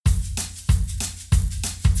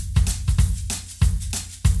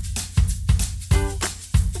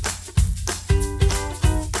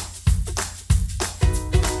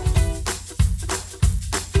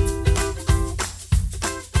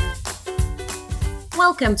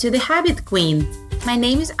Welcome to The Habit Queen. My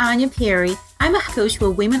name is Anya Perry. I'm a coach for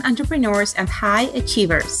women entrepreneurs and high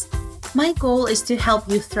achievers. My goal is to help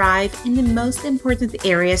you thrive in the most important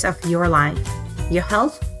areas of your life, your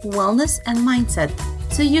health, wellness, and mindset,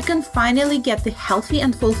 so you can finally get the healthy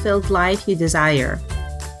and fulfilled life you desire.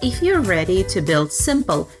 If you're ready to build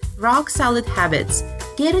simple, rock-solid habits,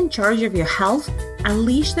 get in charge of your health,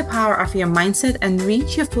 unleash the power of your mindset, and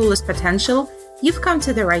reach your fullest potential, you've come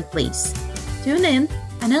to the right place. Tune in,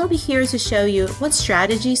 and I'll be here to show you what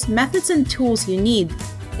strategies, methods, and tools you need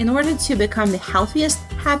in order to become the healthiest,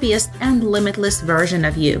 happiest, and limitless version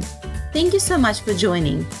of you. Thank you so much for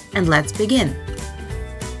joining, and let's begin.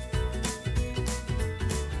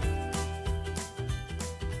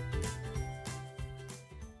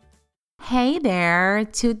 Hey there!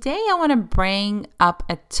 Today I want to bring up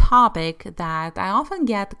a topic that I often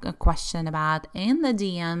get a question about in the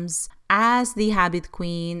DMs as the habit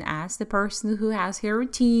queen, as the person who has her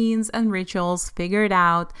routines and rituals figured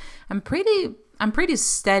out. I'm pretty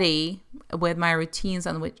steady with my routines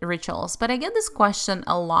and with rituals, but I get this question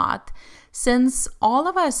a lot since all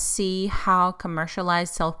of us see how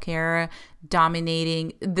commercialized self-care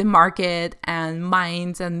dominating the market and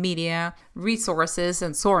minds and media resources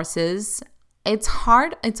and sources. It's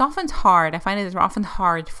often hard. I find it often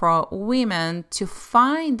hard for women to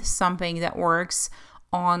find something that works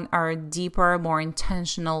on a deeper, more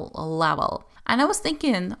intentional level. And I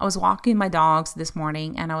was walking my dogs this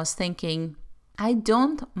morning and I was thinking, I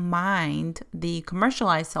don't mind the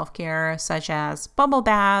commercialized self-care such as bubble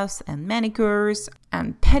baths and manicures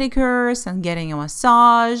and pedicures and getting a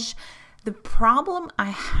massage. The problem I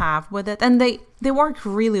have with it, and they work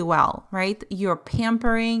really well, right? You're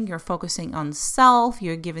pampering, you're focusing on self,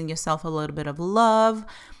 you're giving yourself a little bit of love,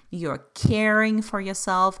 you're caring for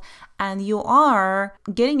yourself, and you are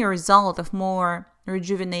getting a result of more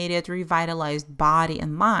rejuvenated, revitalized body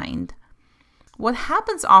and mind. What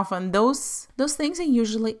happens often, those things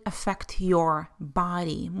usually affect your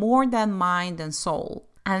body more than mind and soul.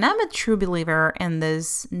 And I'm a true believer in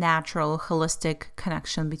this natural, holistic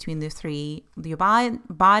connection between the three. Your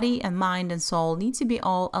body and mind and soul need to be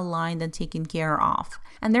all aligned and taken care of.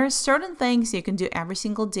 And there are certain things you can do every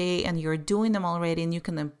single day and you're doing them already and you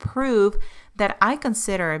can improve that I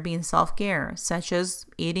consider being self-care, such as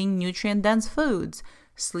eating nutrient-dense foods,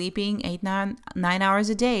 sleeping 9 hours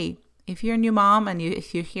a day. If you're a new mom and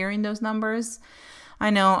if you're hearing those numbers, I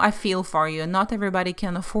know, I feel for you. Not everybody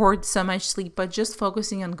can afford so much sleep, but just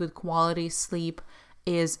focusing on good quality sleep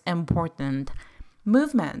is important.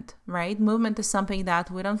 Movement, right? Movement is something that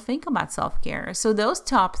we don't think about self-care. So those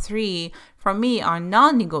top 3 for me are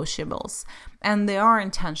non-negotiables and they are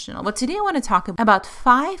intentional. But today I want to talk about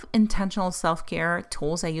 5 intentional self-care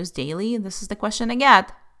tools I use daily. This is the question I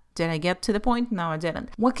get. Did I get to the point? No, I didn't.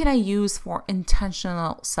 What can I use for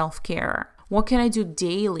intentional self-care? What can I do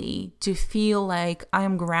daily to feel like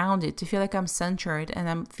I'm grounded, to feel like I'm centered and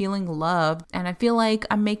I'm feeling loved and I feel like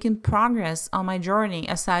I'm making progress on my journey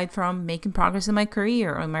aside from making progress in my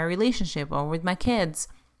career or my relationship or with my kids?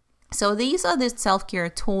 So these are the self-care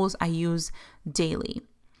tools I use daily.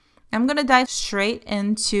 I'm going to dive straight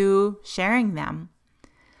into sharing them.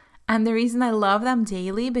 And the reason I love them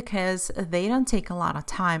daily because they don't take a lot of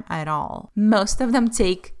time at all. Most of them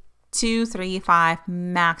take 2, 3, 5,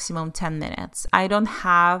 maximum 10 minutes. I don't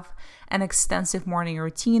have an extensive morning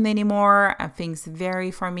routine anymore. Things vary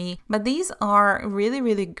for me. But these are really,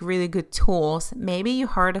 really, really good tools. Maybe you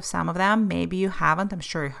heard of some of them. Maybe you haven't. I'm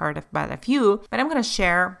sure you heard about a few. But I'm going to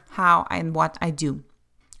share how and what I do.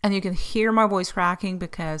 And you can hear my voice cracking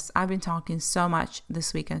because I've been talking so much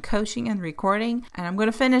this week in coaching and recording. And I'm going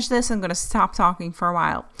to finish this. I'm going to stop talking for a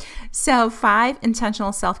while. So 5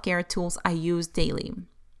 intentional self-care tools I use daily.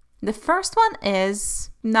 The first one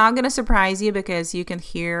is not going to surprise you because you can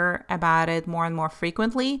hear about it more and more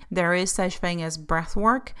frequently. There is such thing as breath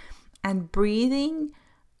work, and breathing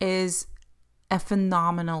is a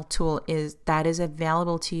phenomenal tool that is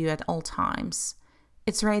available to you at all times.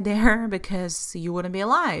 It's right there because you wouldn't be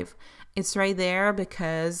alive. It's right there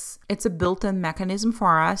because it's a built-in mechanism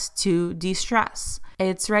for us to de-stress.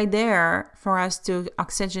 It's right there for us to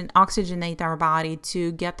oxygenate our body,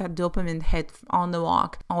 to get that dopamine hit on the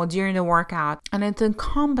walk or during the workout. And it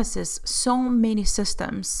encompasses so many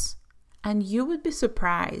systems. And you would be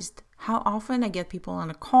surprised how often I get people on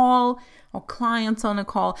a call or clients on a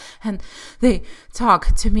call and they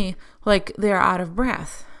talk to me like they're out of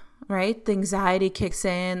breath. Right? The anxiety kicks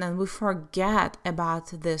in and we forget about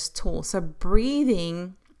this tool. So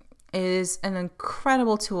breathing is an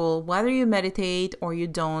incredible tool. Whether you meditate or you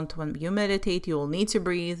don't, when you meditate, you will need to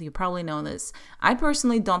breathe. You probably know this. I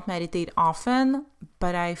personally don't meditate often,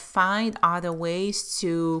 but I find other ways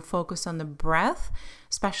to focus on the breath,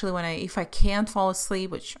 especially if I can't fall asleep,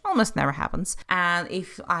 which almost never happens. And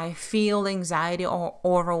if I feel anxiety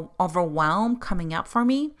or overwhelm coming up for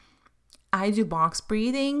me, I do box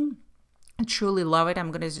breathing. I truly love it. I'm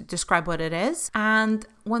going to describe what it is. And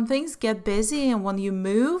when things get busy and when you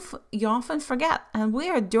move, you often forget. And we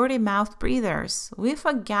are dirty mouth breathers. We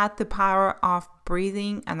forget the power of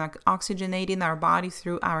breathing and oxygenating our body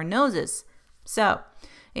through our noses. So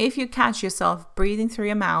if you catch yourself breathing through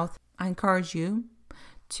your mouth, I encourage you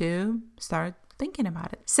to start thinking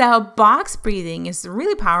about it. So box breathing is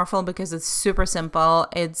really powerful because it's super simple.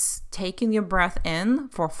 It's taking your breath in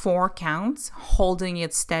for 4 counts, holding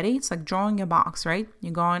it steady. It's like drawing a box, right?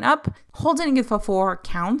 You're going up, holding it for 4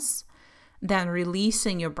 counts, then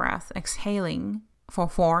releasing your breath, exhaling for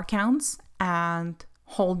 4 counts, and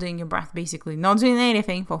holding your breath, basically not doing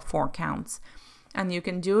anything for 4 counts. And you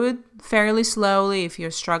can do it fairly slowly. If you're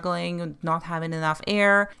struggling with not having enough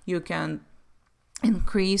air, you can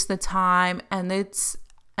increase the time, and it's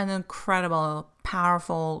an incredible,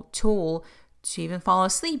 powerful tool to even fall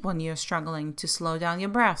asleep when you're struggling, to slow down your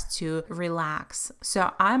breath, to relax.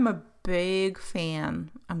 So I'm a big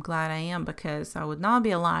fan. I'm glad I am, because I would not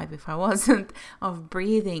be alive if I wasn't, of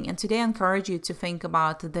breathing. And today I encourage you to think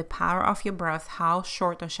about the power of your breath, how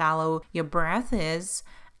short or shallow your breath is,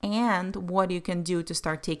 and what you can do to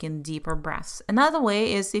start taking deeper breaths. Another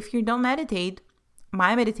way is, if you don't meditate,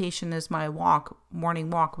 my meditation is my morning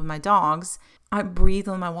walk with my dogs. I breathe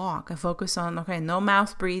on my walk. I focus on, no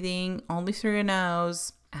mouth breathing, only through your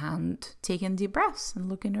nose, and taking deep breaths and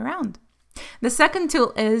looking around. The second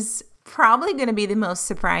tool is probably going to be the most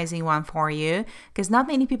surprising one for you, because not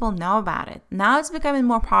many people know about it. Now it's becoming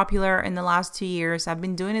more popular in the last 2 years. I've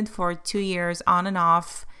been doing it for 2 years on and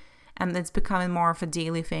off, and it's becoming more of a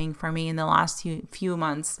daily thing for me in the last few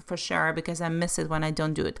months, for sure, because I miss it when I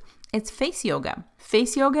don't do it. It's face yoga.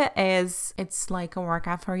 Face yoga it's like a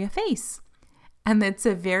workout for your face. And it's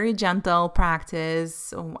a very gentle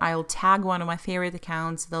practice. I'll tag one of my favorite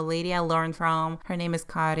accounts, the lady I learned from. Her name is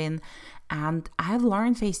Karin. And I've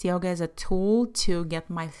learned face yoga as a tool to get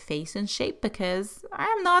my face in shape, because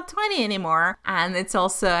I'm not 20 anymore. And I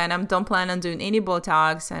don't plan on doing any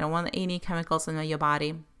Botox. I don't want any chemicals in your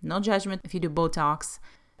body. No judgment if you do Botox.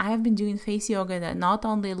 I have been doing face yoga that not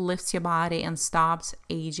only lifts your body and stops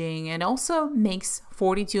aging, it also makes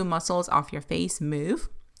 42 muscles of your face move.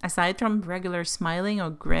 Aside from regular smiling or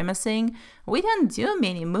grimacing, we don't do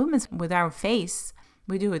many movements with our face.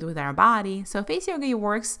 We do it with our body. So face yoga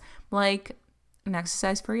works like an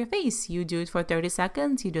exercise for your face. You do it for 30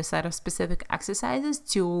 seconds. You do a set of specific exercises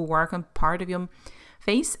to work on part of your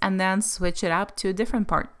face, and then switch it up to a different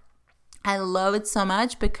part. I love it so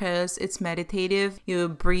much because it's meditative. You're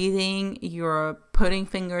breathing, you're putting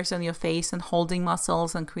fingers on your face and holding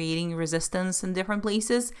muscles and creating resistance in different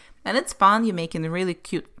places. And it's fun. You're making really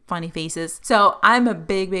cute, funny faces. So I'm a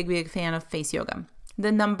big fan of face yoga.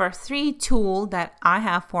 The number 3 tool that I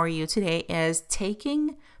have for you today is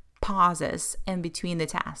taking pauses in between the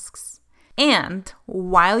tasks. And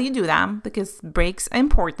while you do that, because breaks are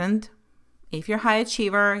important, if you're a high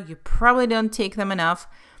achiever, you probably don't take them enough.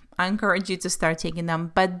 I encourage you to start taking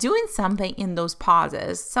them, but doing something in those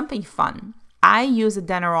pauses, something fun. I use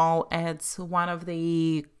Denerol. It's one of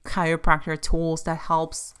the chiropractor tools that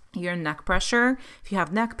helps your neck pressure. If you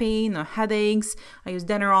have neck pain or headaches, I use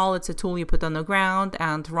Denerol. It's a tool you put on the ground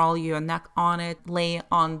and roll your neck on it, lay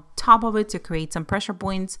on top of it to create some pressure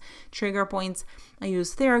points, trigger points. I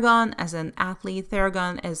use Theragun as an athlete.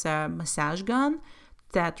 Theragun is a massage gun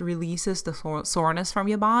that releases the soreness from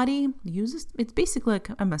your body. It's basically like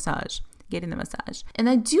a massage, getting a massage. And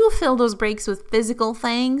I do fill those breaks with physical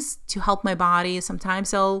things to help my body.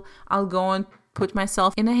 Sometimes I'll go and put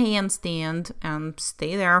myself in a handstand and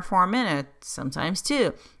stay there for a minute. Sometimes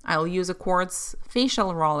 2. I'll use a quartz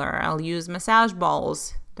facial roller. I'll use massage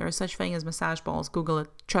balls. There is such thing as massage balls. Google it.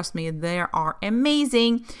 Trust me, they are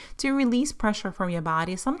amazing to release pressure from your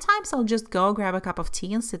body. Sometimes I'll just go grab a cup of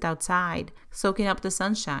tea and sit outside, soaking up the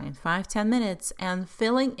sunshine, 5-10 minutes, and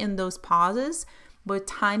filling in those pauses with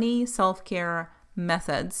tiny self-care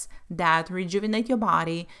methods that rejuvenate your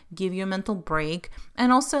body, give you a mental break,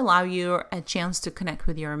 and also allow you a chance to connect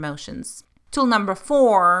with your emotions. Tool number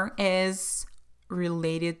 4 is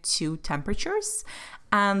related to temperatures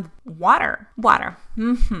and water.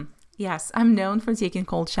 Yes, I'm known for taking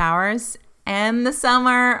cold showers. In the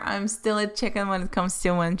summer, I'm still a chicken when it comes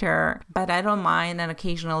to winter, but I don't mind an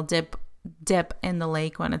occasional dip dip in the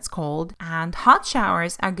lake when it's cold. And hot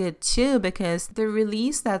showers are good too because they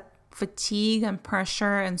release that fatigue and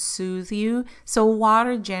pressure and soothe you. So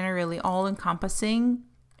water generally all encompassing.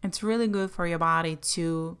 It's really good for your body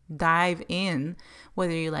to dive in,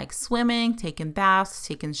 whether you like swimming, taking baths,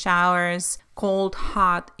 taking showers, cold,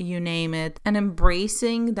 hot, you name it, and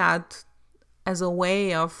embracing that as a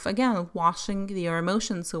way of, again, washing your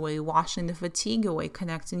emotions away, washing the fatigue away,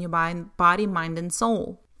 connecting your body, mind, and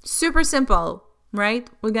soul. Super simple, right?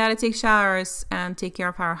 We gotta take showers and take care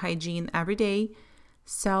of our hygiene every day.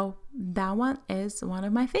 So that one is one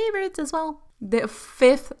of my favorites as well. The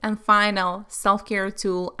fifth and final self-care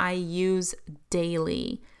tool I use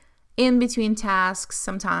daily. In between tasks,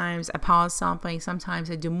 sometimes I pause something,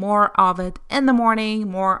 sometimes I do more of it in the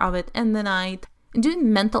morning, more of it in the night.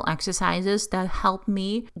 Doing mental exercises that help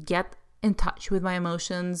me get in touch with my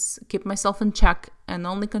emotions, keep myself in check, and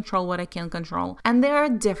only control what I can control. And they are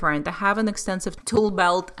different. I have an extensive tool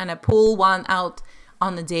belt and I pull one out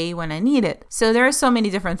on the day when I need it. So there are so many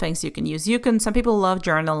different things you can use. Some people love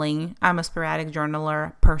journaling. I'm a sporadic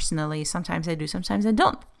journaler personally. Sometimes I do, sometimes I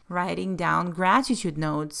don't. Writing down gratitude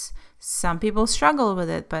notes. Some people struggle with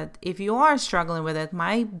it, but if you are struggling with it,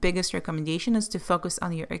 my biggest recommendation is to focus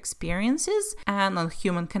on your experiences and on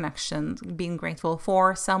human connection, being grateful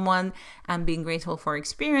for someone and being grateful for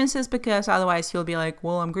experiences, because otherwise you'll be like,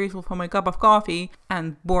 well, I'm grateful for my cup of coffee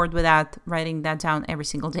and bored without writing that down every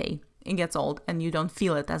single day. It gets old and you don't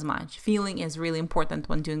feel it as much. Feeling is really important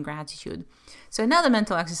when doing gratitude. So another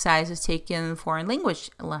mental exercise is taking foreign language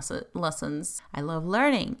lessons. I love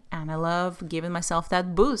learning and I love giving myself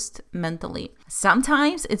that boost mentally.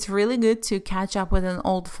 Sometimes it's really good to catch up with an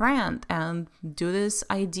old friend and do this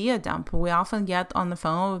idea dump. We often get on the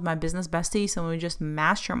phone with my business besties and we just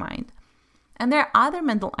mastermind. And there are other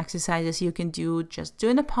mental exercises you can do, just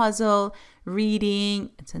doing a puzzle,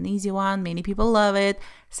 reading. It's an easy one. Many people love it.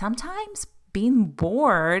 Sometimes being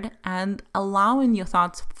bored and allowing your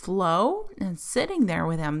thoughts flow and sitting there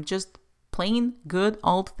with them, just plain good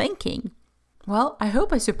old thinking. Well, I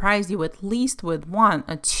hope I surprised you at least with 1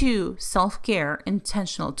 or 2 self-care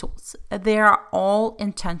intentional tools. They are all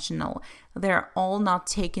intentional. They're all not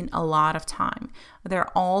taking a lot of time.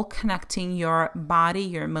 They're all connecting your body,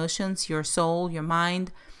 your emotions, your soul, your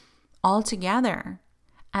mind all together.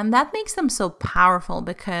 And that makes them so powerful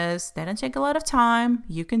because they don't take a lot of time.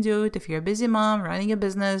 You can do it if you're a busy mom, running a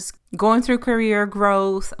business, going through career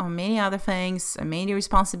growth, or many other things, and many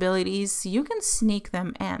responsibilities. You can sneak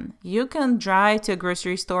them in. You can drive to a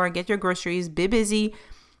grocery store, get your groceries, be busy,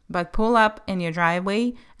 but pull up in your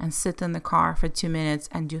driveway and sit in the car for 2 minutes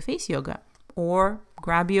and do face yoga. Or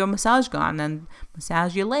grab your massage gun and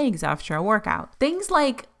massage your legs after a workout. Things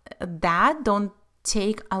like that don't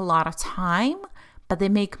take a lot of time, but they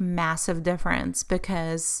make massive difference,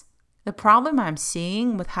 because the problem I'm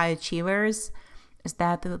seeing with high achievers is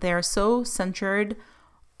that they're so centered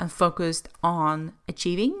and focused on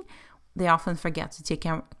achieving, they often forget to take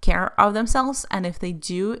care of themselves. And if they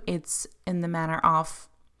do, it's in the manner of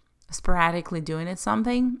sporadically doing it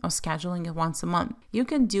something or scheduling it once a month. You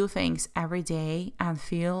can do things every day and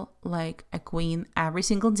feel like a queen every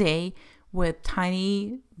single day with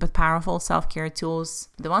tiny but powerful self-care tools.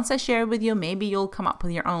 The ones I shared with you, maybe you'll come up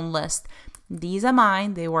with your own list. These are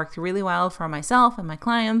mine. They worked really well for myself and my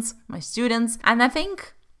clients, my students, and I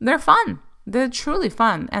think they're fun. They're truly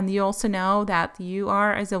fun. And you also know that you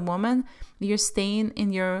are, as a woman, you're staying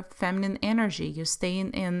in your feminine energy. You're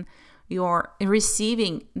staying in your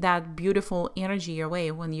receiving that beautiful energy your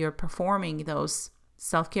way when you're performing those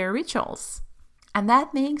self-care rituals. And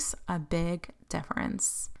that makes a big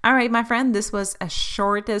difference. All right, my friend, this was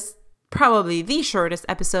probably the shortest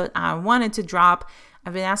episode I wanted to drop.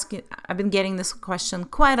 I've been getting this question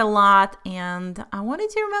quite a lot, and I wanted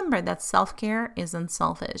to remember that self-care isn't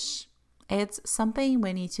selfish. It's something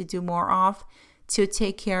we need to do more of to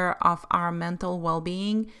take care of our mental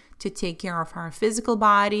well-being, to take care of our physical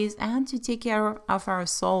bodies, and to take care of our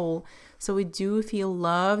soul. So we do feel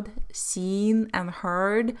loved, seen, and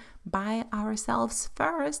heard by ourselves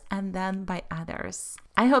first, and then by others.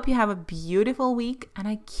 I hope you have a beautiful week, and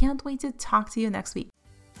I can't wait to talk to you next week.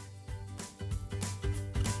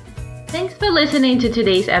 Thanks for listening to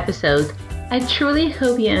today's episode. I truly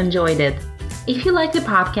hope you enjoyed it. If you like the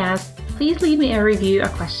podcast, please leave me a review or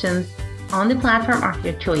questions on the platform of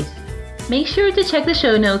your choice. Make sure to check the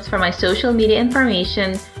show notes for my social media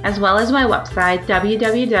information, as well as my website,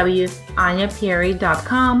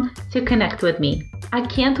 www.anyapieri.com, to connect with me. I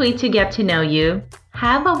can't wait to get to know you.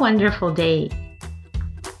 Have a wonderful day.